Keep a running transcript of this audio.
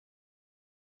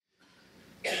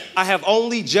I have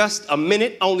only just a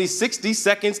minute, only 60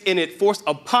 seconds in it, forced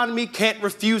upon me, can't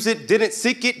refuse it, didn't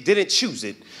seek it, didn't choose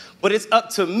it. But it's up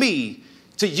to me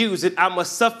to use it. I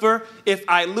must suffer if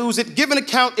I lose it, give an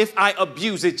account if I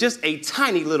abuse it. Just a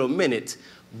tiny little minute,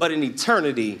 but an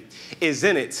eternity is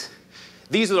in it.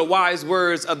 These are the wise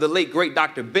words of the late, great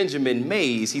Dr. Benjamin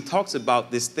Mays. He talks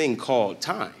about this thing called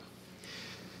time.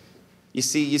 You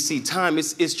see, time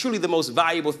is truly the most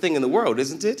valuable thing in the world,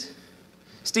 isn't it?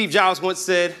 Steve Jobs once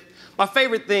said, "My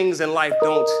favorite things in life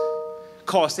don't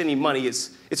cost any money." It's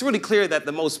really clear that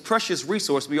the most precious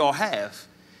resource we all have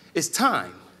is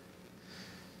time.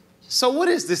 So what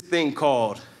is this thing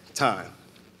called time?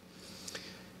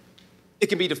 It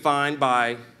can be defined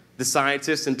by the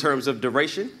scientists in terms of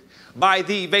duration, by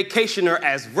the vacationer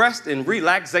as rest and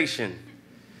relaxation,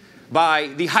 by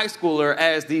the high schooler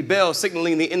as the bell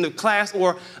signaling the end of class,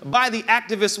 or by the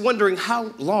activist wondering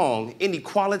how long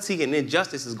inequality and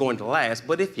injustice is going to last.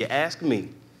 But if you ask me,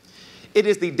 it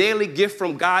is the daily gift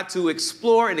from God to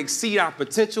explore and exceed our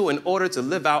potential in order to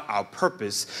live out our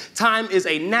purpose. Time is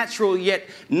a natural yet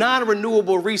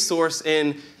non-renewable resource,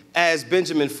 and as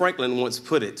Benjamin Franklin once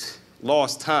put it,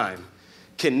 lost time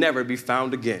can never be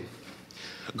found again.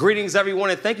 Greetings, everyone,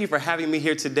 and thank you for having me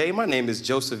here today. My name is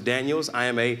Joseph Daniels. I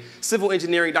am a civil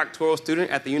engineering doctoral student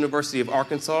at the University of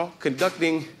Arkansas,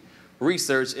 conducting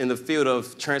research in the field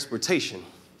of transportation.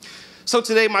 So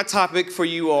today, my topic for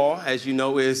you all, as you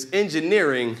know, is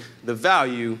engineering the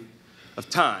value of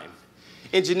time.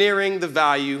 Engineering the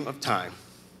value of time.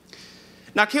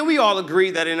 Now, can we all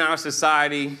agree that in our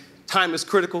society, time is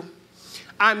critical?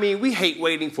 I mean, we hate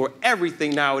waiting for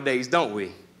everything nowadays, don't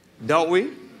we? Don't we?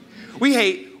 We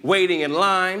hate waiting in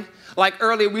line. Like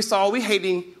earlier we saw, we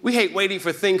hate waiting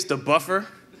for things to buffer,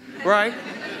 right?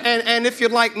 And if you're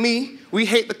like me, we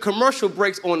hate the commercial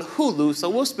breaks on Hulu, so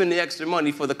we'll spend the extra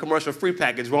money for the commercial-free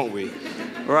package, won't we?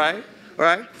 Right?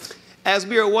 As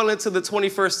we are well into the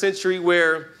 21st century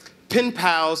where pen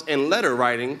pals and letter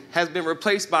writing has been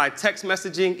replaced by text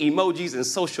messaging, emojis, and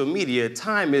social media,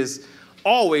 time is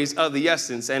always of the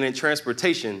essence, and in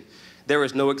transportation, there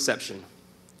is no exception.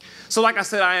 So like I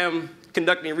said, I am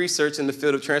conducting research in the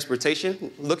field of transportation,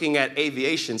 looking at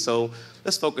aviation, so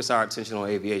let's focus our attention on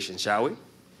aviation, shall we?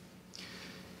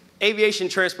 Aviation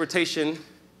transportation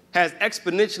has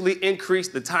exponentially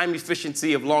increased the time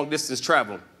efficiency of long-distance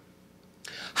travel.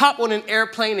 Hop on an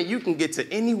airplane and you can get to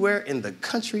anywhere in the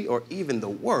country or even the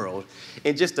world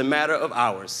in just a matter of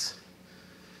hours.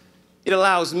 It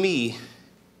allows me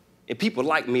and people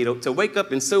like me to wake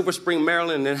up in Silver Spring,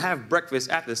 Maryland, and have breakfast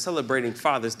after celebrating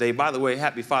Father's Day. By the way,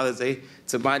 happy Father's Day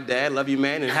to my dad. Love you,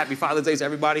 man. And happy Father's Day to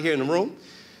everybody here in the room,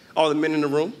 all the men in the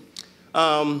room.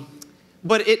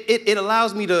 But it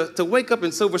allows me to wake up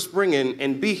in Silver Spring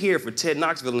and be here for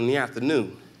TEDxKnoxville in the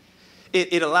afternoon.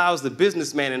 It allows the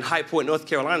businessman in High Point, North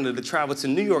Carolina, to travel to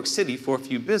New York City for a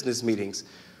few business meetings,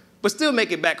 but still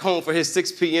make it back home for his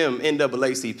 6 p.m.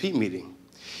 NAACP meeting.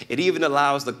 It even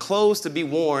allows the clothes to be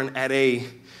worn at a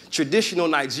traditional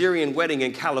Nigerian wedding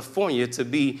in California to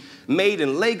be made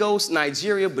in Lagos,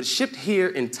 Nigeria, but shipped here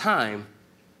in time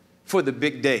for the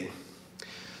big day.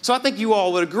 So I think you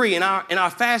all would agree, in our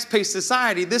fast-paced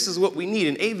society, this is what we need,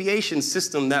 an aviation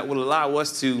system that will allow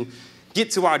us to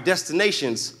get to our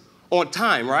destinations on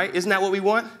time, right? Isn't that what we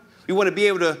want? We want to be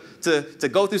able to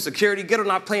go through security, get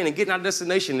on our plane, and get in our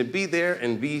destination and be there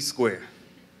and be square,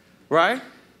 right?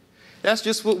 That's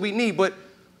just what we need, but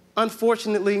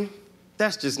unfortunately,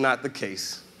 that's just not the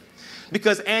case.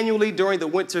 Because annually during the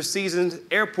winter season,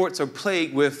 airports are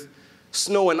plagued with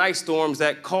snow and ice storms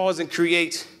that cause and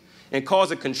contribute,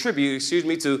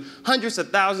 to hundreds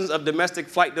of thousands of domestic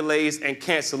flight delays and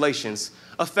cancellations,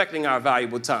 affecting our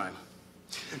valuable time.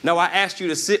 Now, I asked you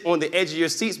to sit on the edge of your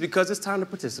seats because it's time to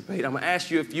participate. I'm gonna ask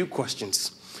you a few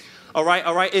questions. All right.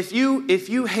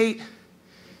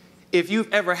 If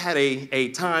you've ever had a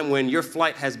time when your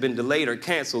flight has been delayed or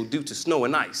canceled due to snow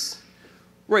and ice,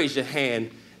 raise your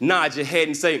hand, nod your head,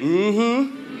 and say,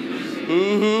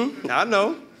 I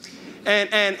know.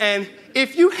 And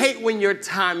if you hate when your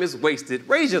time is wasted,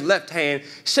 raise your left hand,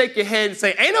 shake your head, and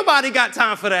say, ain't nobody got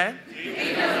time for that.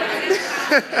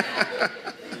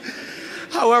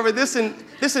 However, this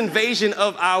invasion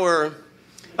of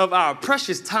our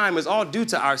precious time is all due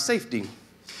to our safety.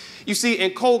 You see,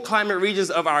 in cold climate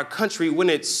regions of our country, when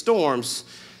it storms,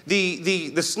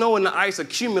 the snow and the ice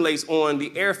accumulates on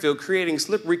the airfield, creating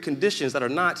slippery conditions that are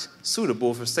not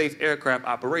suitable for safe aircraft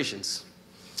operations.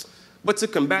 But to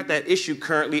combat that issue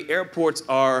currently, airports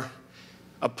are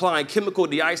applying chemical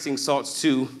de-icing salts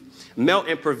to melt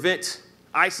and prevent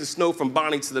ice and snow from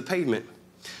bonding to the pavement.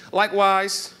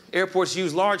 Likewise, airports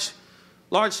use large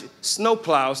large snow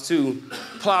plows to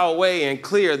plow away and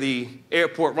clear the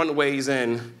airport runways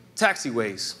and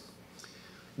taxiways.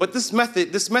 But this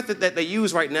method that they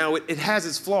use right now, it has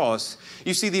its flaws.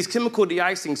 You see, these chemical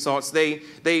de-icing salts, they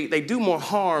do more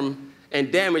harm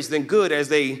and damage than good as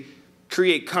they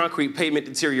create concrete pavement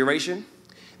deterioration.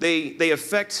 They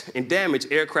affect and damage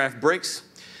aircraft brakes,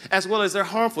 as well as they're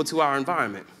harmful to our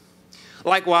environment.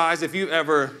 Likewise, if you've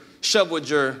ever shoveled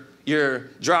your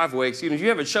driveway, if you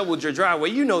ever shoveled your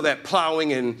driveway, you know that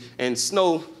plowing and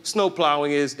snow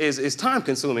plowing is time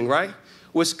consuming, right?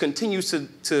 Which continues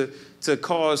to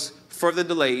cause further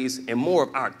delays and more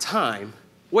of our time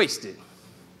wasted.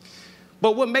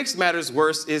 But what makes matters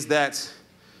worse is that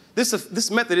this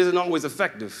method isn't always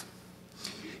effective.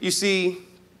 You see,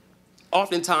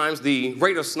 oftentimes the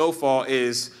rate of snowfall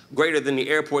is greater than the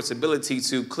airport's ability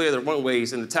to clear the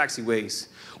runways and the taxiways,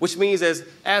 which means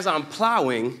as I'm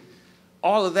plowing,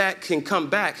 all of that can come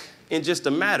back in just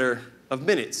a matter of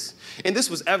minutes. And this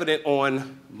was evident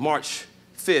on March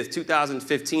 5th,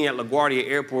 2015 at LaGuardia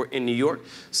Airport in New York.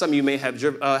 Some of you may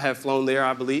have flown there,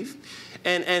 I believe.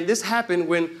 And this happened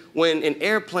when an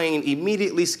airplane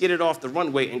immediately skidded off the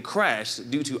runway and crashed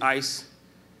due to ice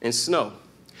and snow.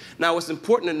 Now, it's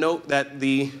important to note that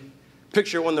the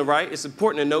picture on the right, it's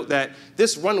important to note that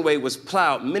this runway was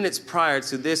plowed minutes prior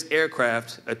to this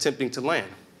aircraft attempting to land.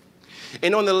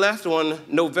 And on the left, on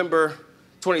November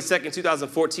 22nd,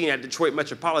 2014 at Detroit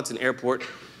Metropolitan Airport,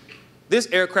 this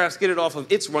aircraft skidded off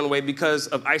of its runway because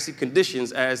of icy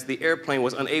conditions as the airplane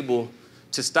was unable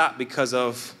to stop because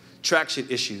of traction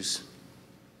issues.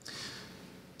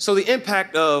 So the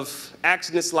impact of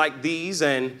accidents like these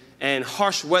and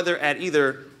harsh weather at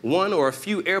either one or a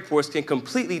few airports can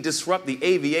completely disrupt the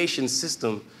aviation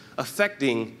system,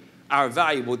 affecting our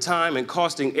valuable time and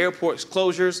costing airports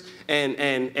closures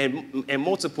and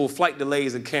multiple flight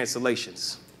delays and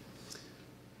cancellations.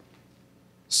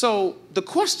 So the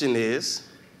question is,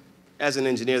 as an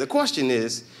engineer, the question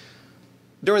is,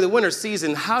 during the winter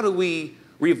season, how do we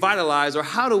revitalize or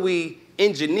how do we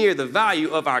engineer the value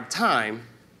of our time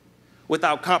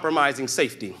without compromising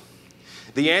safety?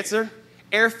 The answer,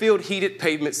 airfield heated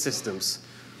pavement systems.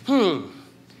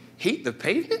 Heat the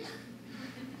pavement?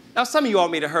 Now, some of you all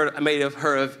may have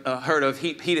heard of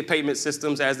heated pavement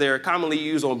systems as they're commonly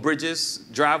used on bridges,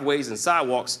 driveways, and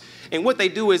sidewalks. And what they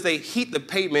do is they heat the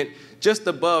pavement just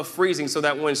above freezing so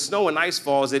that when snow and ice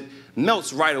falls, it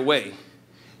melts right away.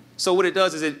 So what it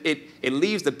does is it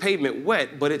leaves the pavement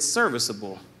wet, but it's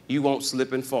serviceable. You won't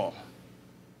slip and fall,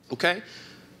 okay?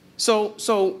 So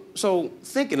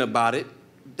thinking about it,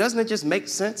 doesn't it just make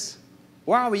sense?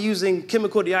 Why are we using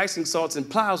chemical de-icing salts and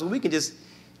plows when we can just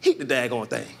heat the daggone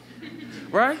thing,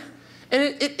 right?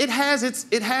 And it has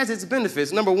its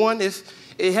benefits. Number one, is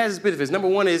the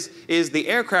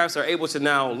aircrafts are able to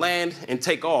now land and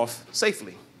take off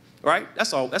safely, right?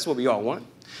 That's what we all want.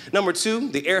 Number two,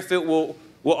 the airfield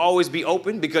will always be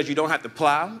open because you don't have to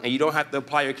plow and you don't have to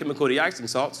apply your chemical de-icing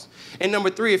salts. And number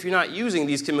three, if you're not using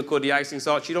these chemical de-icing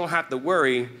salts, you don't have to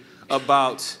worry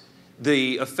about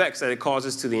the effects that it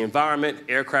causes to the environment,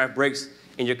 aircraft brakes,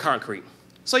 and your concrete.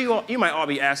 So you might all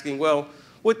be asking, well,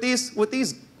 with these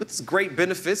great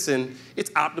benefits and it's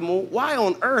optimal, why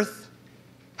on earth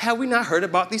have we not heard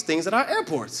about these things at our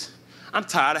airports? I'm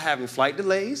tired of having flight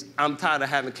delays. I'm tired of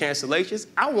having cancellations.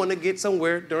 I want to get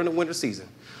somewhere during the winter season.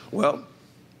 Well,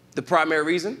 the primary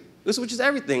reason, which is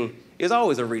everything, is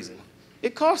always a reason.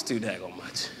 It costs too daggone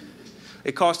much.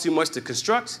 It costs too much to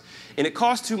construct, and it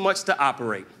costs too much to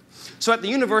operate. So at the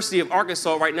University of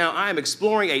Arkansas right now, I am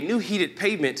exploring a new heated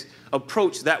pavement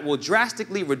approach that will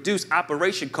drastically reduce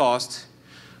operation costs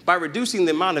by reducing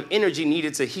the amount of energy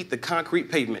needed to heat the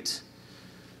concrete pavement.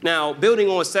 Now, building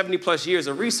on 70+ years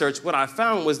of research, what I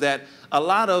found was that a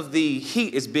lot of the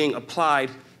heat is being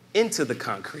applied into the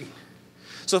concrete.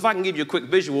 So if I can give you a quick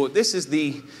visual, this is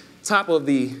the top of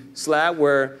the slab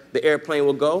where the airplane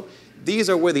will go. These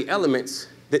are where the elements,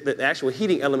 the actual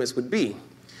heating elements would be.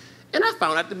 And I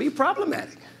found that to be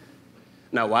problematic.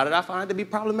 Now, why did I find it to be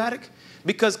problematic?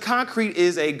 Because concrete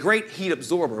is a great heat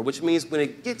absorber, which means when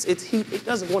it gets its heat, it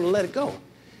doesn't want to let it go.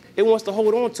 It wants to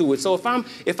hold on to it. So if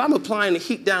I'm applying the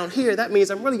heat down here, that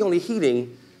means I'm really only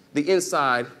heating the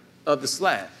inside of the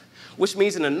slab, which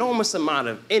means an enormous amount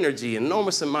of energy, an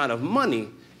enormous amount of money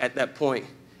at that point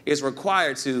is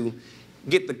required to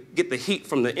get the heat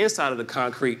from the inside of the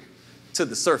concrete to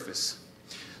the surface.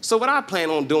 So what I plan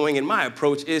on doing in my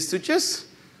approach is to just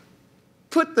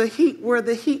put the heat where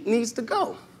the heat needs to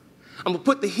go. I'm gonna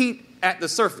put the heat at the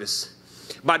surface.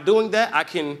 By doing that, I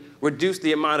can reduce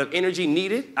the amount of energy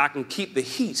needed. I can keep the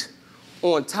heat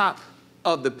on top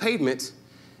of the pavement,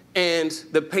 and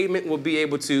the pavement will be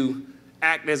able to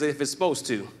act as if it's supposed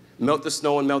to. Melt the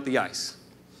snow and melt the ice.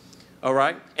 All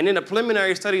right? And in a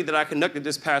preliminary study that I conducted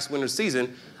this past winter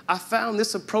season, I found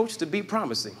this approach to be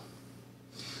promising.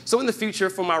 So in the future,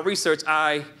 for my research,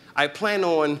 I plan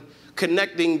on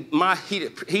connecting my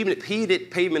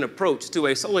heated pavement approach to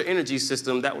a solar energy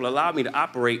system that will allow me to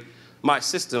operate my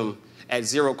system at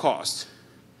zero cost.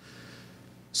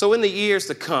 So in the years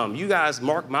to come, you guys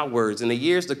mark my words, in the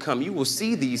years to come, you will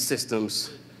see these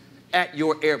systems at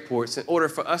your airports in order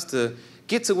for us to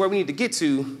get to where we need to get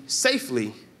to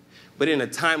safely, but in a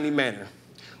timely manner.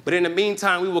 But in the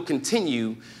meantime, we will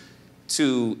continue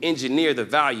to engineer the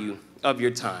value of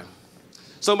your time.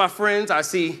 So my friends, I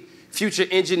see future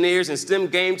engineers and STEM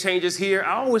game changers here.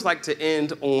 I always like to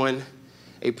end on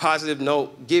a positive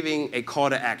note, giving a call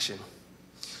to action.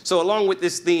 So along with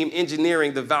this theme,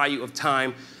 engineering the value of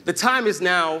time, the time is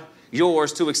now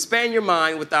yours to expand your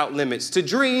mind without limits, to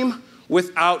dream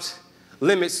without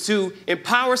limits, to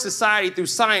empower society through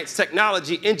science,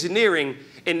 technology, engineering,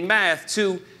 and math.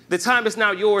 The time is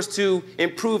now yours to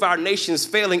improve our nation's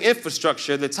failing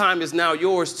infrastructure. The time is now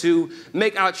yours to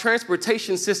make our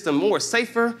transportation system more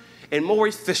safer and more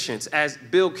efficient. As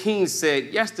Bill Keane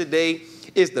said, yesterday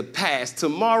is the past,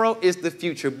 tomorrow is the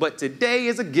future, but today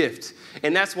is a gift,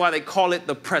 and that's why they call it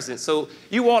the present. So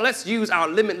you all, let's use our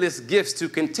limitless gifts to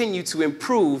continue to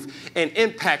improve and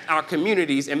impact our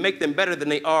communities and make them better than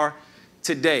they are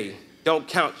today. Don't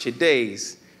count your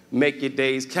days, make your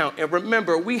days count. And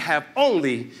remember, we have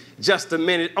only just a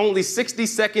minute, only 60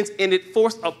 seconds in it,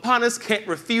 forced upon us, can't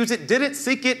refuse it, didn't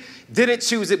seek it, didn't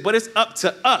choose it, but it's up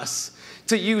to us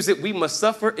to use it. We must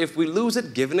suffer if we lose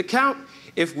it, give an account.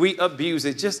 If we abuse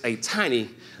it, just a tiny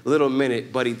little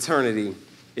minute, but eternity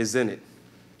is in it.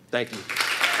 Thank you.